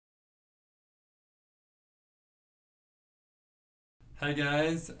Hi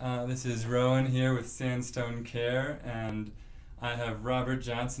guys, this is Rowan here with Sandstone Care, and I have Robert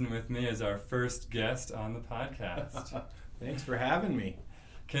Johnson with me as our first guest on the podcast. Thanks for having me.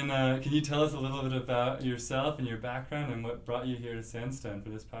 Can you tell us a little bit about yourself and your background and what brought you here to Sandstone for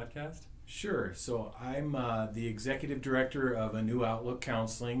this podcast? Sure. So I'm the executive director of A New Outlook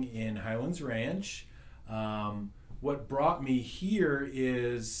Counseling in Highlands Ranch. What brought me here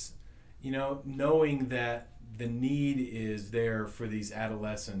is, knowing that the need is there for these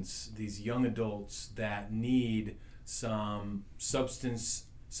adolescents, these young adults that need some substance,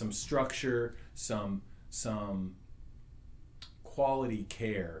 some structure, some quality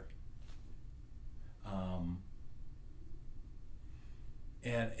care,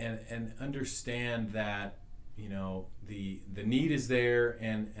 and understand that the need is there,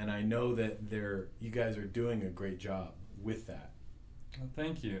 and I know that you guys are doing a great job with that. Well,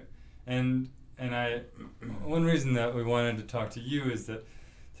 thank you. And one reason that we wanted to talk to you is that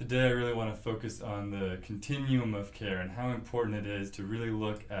today I really want to focus on the continuum of care and how important it is to really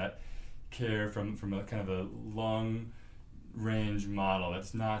look at care from a kind of a long range model.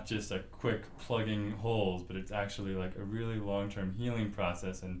 It's not just a quick plugging holes, but it's actually like a really long-term healing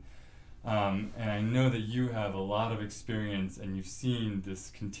process. And I know that you have a lot of experience and you've seen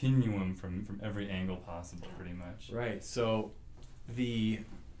this continuum from every angle possible, pretty much. Right. So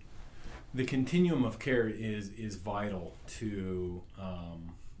the continuum of care is vital to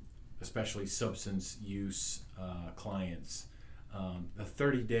especially substance use clients. A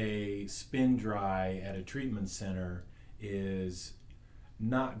 30-day spin dry at a treatment center is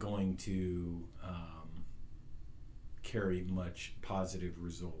not going to carry much positive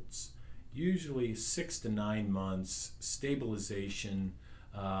results. Usually 6 to 9 months stabilization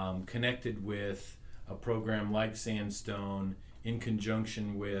connected with a program like Sandstone in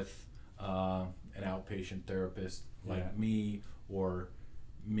conjunction with an outpatient therapist like me or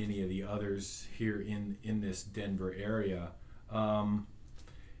many of the others here in this Denver area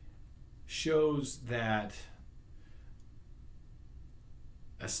shows that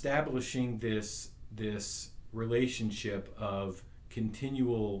establishing this relationship of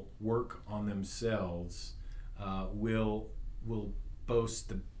continual work on themselves will boast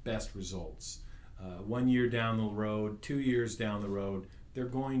the best results. 1 year down the road, 2 years down the road, they're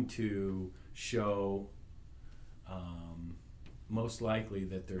going to show most likely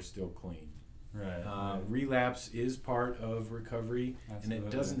that they're still clean. Right. Relapse is part of recovery. Absolutely. And it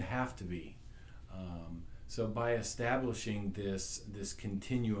doesn't have to be. So by establishing this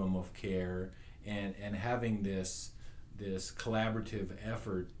continuum of care and having this collaborative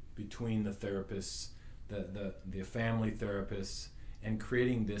effort between the therapists, the family therapists, and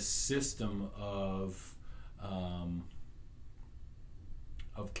creating this system of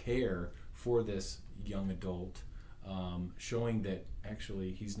care for this young adult, showing that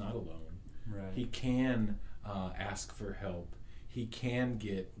actually he's not alone. Right. He can ask for help. He can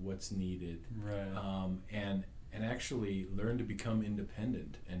get what's needed. Right. And actually learn to become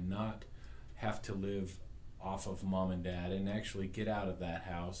independent and not have to live off of mom and dad, and actually get out of that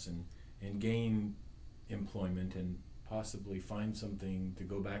house and gain employment and possibly find something to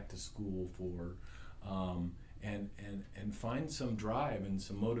go back to school for, and find some drive and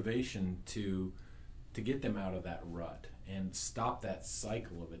some motivation to get them out of that rut and stop that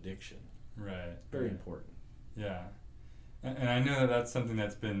cycle of addiction. Right. Very important. Yeah. And I know that that's something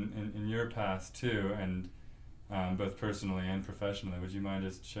that's been in your past too, and both personally and professionally. Would you mind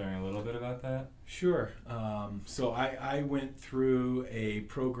just sharing a little bit about that? Sure. So I went through a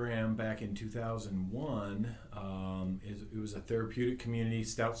program back in 2001. It was a therapeutic community,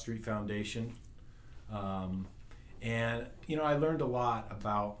 Stout Street Foundation. And, I learned a lot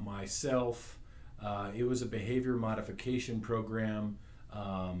about myself. It was a behavior modification program.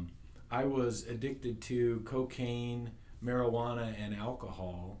 I was addicted to cocaine, marijuana, and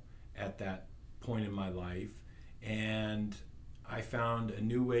alcohol at that point in my life. And I found a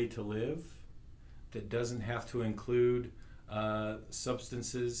new way to live that doesn't have to include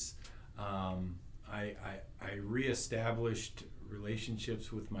substances. I reestablished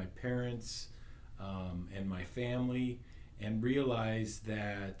relationships with my parents and my family, and realized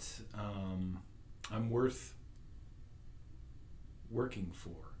that I'm worth working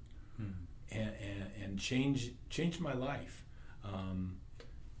for, and change my life.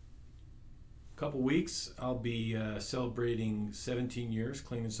 Couple weeks, I'll be celebrating 17 years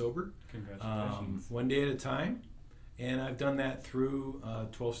clean and sober. Congratulations. One day at a time, and I've done that through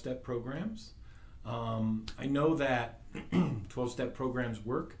 12-step programs. I know that 12-step programs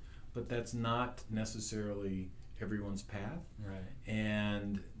work, but that's not necessarily everyone's path. Right.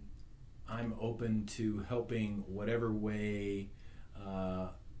 And I'm open to helping whatever way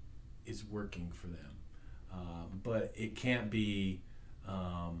is working for them. But it can't be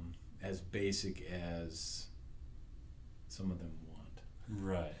as basic as some of them want.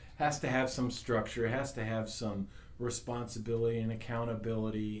 Right. Has to have some structure, has to have some responsibility and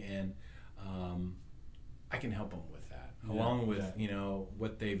accountability, and I can help them with that, along with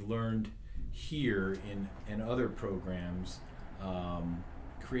what they've learned here in other programs,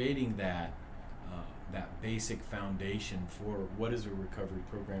 creating that basic foundation for what is a recovery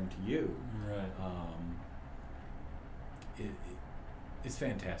program to you. Right. It's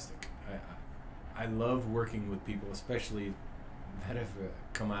fantastic. I love working with people, especially that have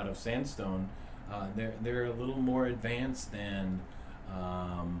come out of Sandstone. They're a little more advanced than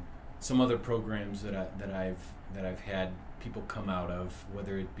some other programs that I've had people come out of,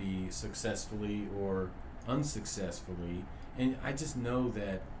 whether it be successfully or unsuccessfully. And I just know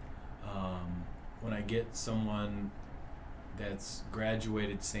that when I get someone that's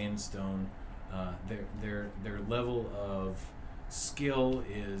graduated Sandstone, their level of skill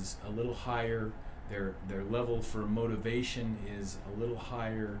is a little higher, their level for motivation is a little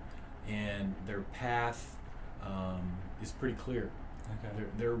higher, and their path is pretty clear. Okay.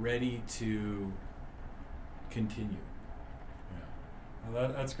 They're ready to continue. Well,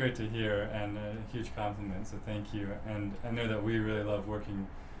 that's great to hear, and a huge compliment, so thank you. And I know that we really love working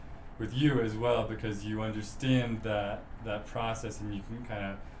with you as well, because you understand that process, and you can kind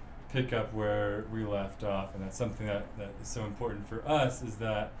of pick up where we left off. And that's something that is so important for us, is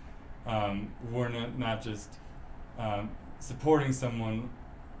that we're not just supporting someone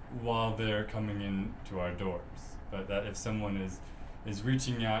while they're coming into our doors, but that if someone is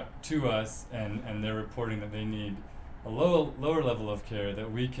reaching out to us and they're reporting that they need a lower level of care,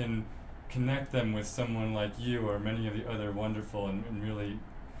 that we can connect them with someone like you or many of the other wonderful and really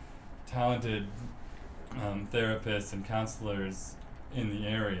talented therapists and counselors in the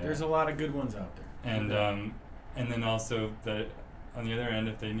area. There's a lot of good ones out there. And then also that on the other end,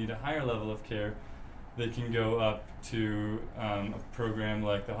 if they need a higher level of care, they can go up to a program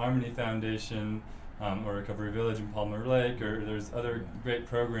like the Harmony Foundation or Recovery Village in Palmer Lake, or there's other great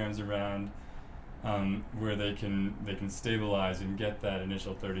programs around where they can stabilize and get that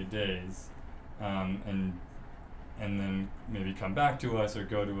initial 30 days, and then maybe come back to us or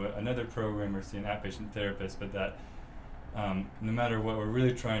go to another program or see an outpatient therapist. But that no matter what, we're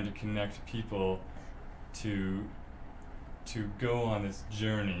really trying to connect people to go on this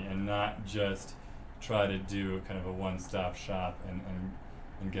journey and not just try to do kind of a one-stop shop and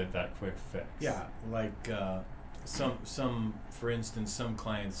get that quick fix. Yeah, like some for instance, some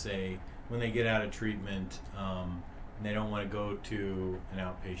clients say when they get out of treatment, and they don't want to go to an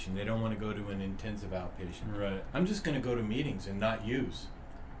outpatient, they don't want to go to an intensive outpatient. Right. I'm just going to go to meetings and not use.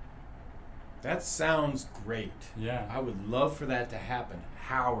 That sounds great. Yeah. I would love for that to happen.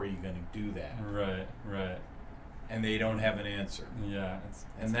 How are you going to do that? Right. And they don't have an answer. Yeah.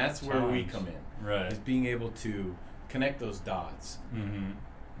 And that's where we come in. Right. Is being able to connect those dots. Mm-hmm.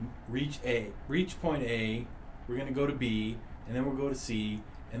 Reach point A, we're going to go to B, and then we'll go to C,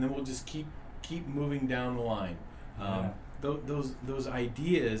 and then we'll just keep moving down the line. Those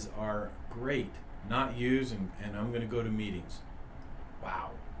ideas are great. Not use, and I'm going to go to meetings.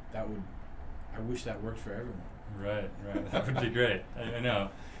 Wow, I wish that worked for everyone. Right. That would be great. I know.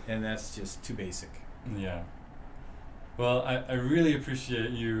 And that's just too basic. Yeah. Well, I really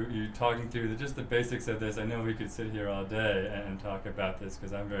appreciate you talking through just the basics of this. I know we could sit here all day and talk about this,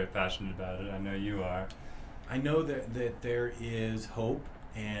 because I'm very passionate about it. I know you are. I know that there is hope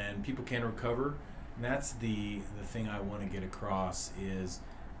and people can recover. And that's the thing I want to get across, is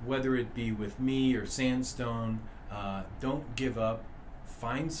whether it be with me or Sandstone, don't give up.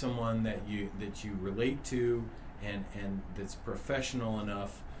 Find someone that you relate to and that's professional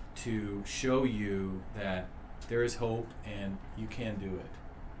enough to show you that there is hope and you can do it.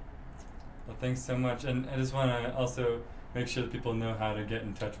 Well, thanks so much. And I just want to also make sure that people know how to get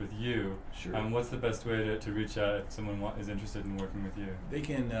in touch with you. Sure. What's the best way to reach out if someone is interested in working with you? They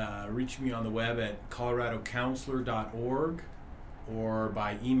can reach me on the web at coloradocounselor.org or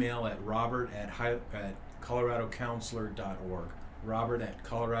by email at robert@coloradocounselor.org.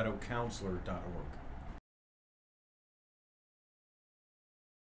 robert@coloradocounselor.org.